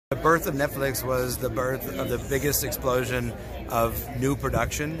birth of Netflix was the birth of the biggest explosion of new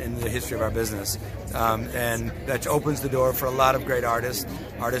production in the history of our business. And that opens the door for a lot of great artists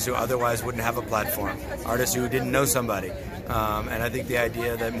who otherwise wouldn't have a platform, artists who didn't know somebody. And I think the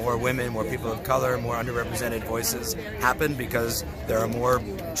idea that more women, more people of color, more underrepresented voices happen because there are more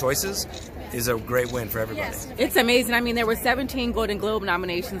choices is a great win for everybody. It's amazing. I mean, there were 17 Golden Globe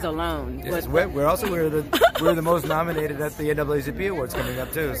nominations alone. Yes, we're the most nominated at the NAACP Awards coming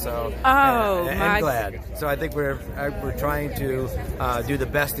up too. So and glad. So I think we're trying to do the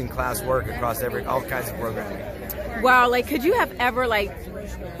best in class work across all kinds of programming. Wow, like could you have ever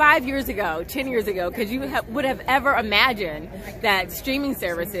 5 years ago, 10 years ago, would have ever imagined that streaming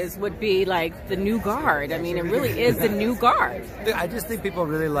services would be like the new guard? I mean, it really is the new guard. I just think people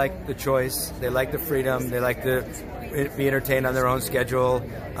really like the choice. They like the freedom. They like to be entertained on their own schedule,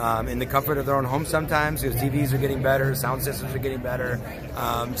 in the comfort of their own home sometimes, because TVs are getting better, sound systems are getting better.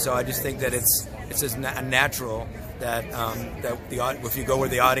 So I just think that it's just natural that if you go where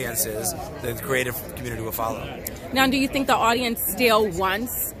the audience is, the creative community will follow. Now, do you think the audience still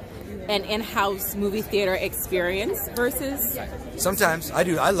wants an in-house movie theater experience versus? Sometimes I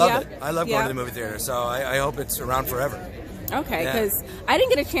do. I love it. I love going to the movie theater. So I hope it's around forever. Okay, because I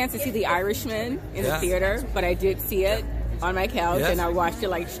didn't get a chance to see The Irishman in the theater, but I did see it on my couch, and I watched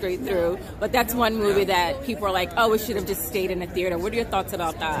it straight through. But that's one movie that people are like, oh, it should have just stayed in the theater. What are your thoughts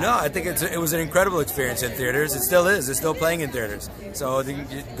about that? No, I think it was an incredible experience in theaters. It still is. It's still playing in theaters. So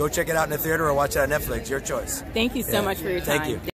go check it out in the theater or watch it on Netflix. Your choice. Thank you so much for your time. Thank you.